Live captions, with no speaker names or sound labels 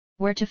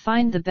Where to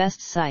find the best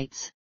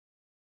sites.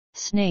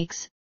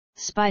 Snakes,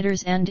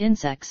 spiders and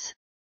insects.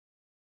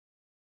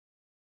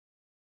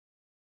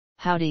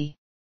 Howdy!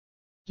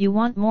 You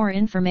want more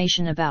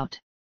information about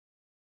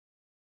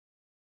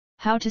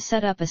how to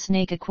set up a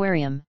snake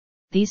aquarium?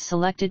 These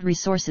selected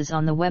resources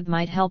on the web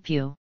might help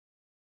you.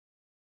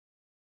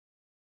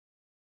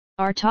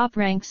 Our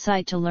top-ranked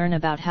site to learn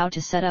about how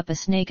to set up a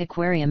snake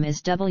aquarium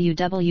is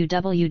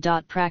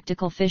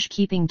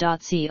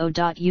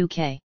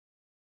www.practicalfishkeeping.co.uk.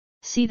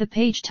 See the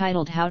page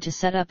titled How to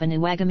Set Up an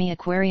Iwagami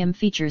Aquarium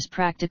Features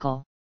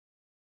Practical.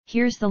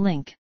 Here's the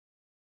link.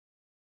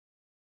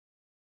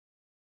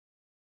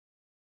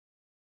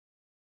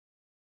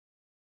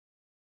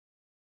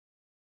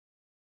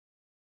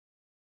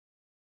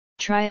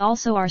 Try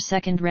also our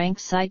second-ranked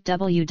site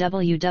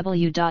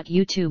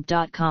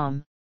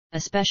www.youtube.com,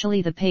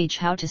 especially the page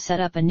How to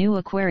Set Up a New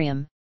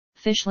Aquarium,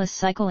 Fishless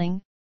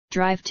Cycling,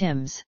 Drive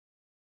Tims.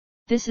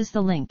 This is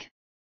the link.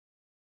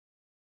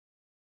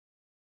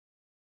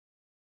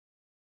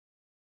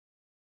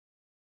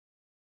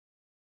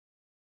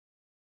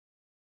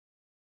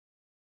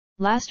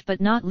 Last but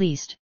not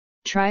least,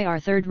 try our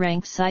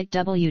third-ranked site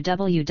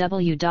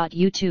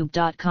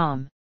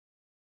www.youtube.com.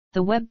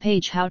 The web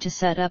page How to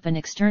Set Up an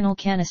External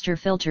Canister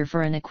Filter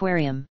for an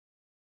Aquarium.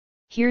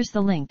 Here's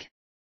the link.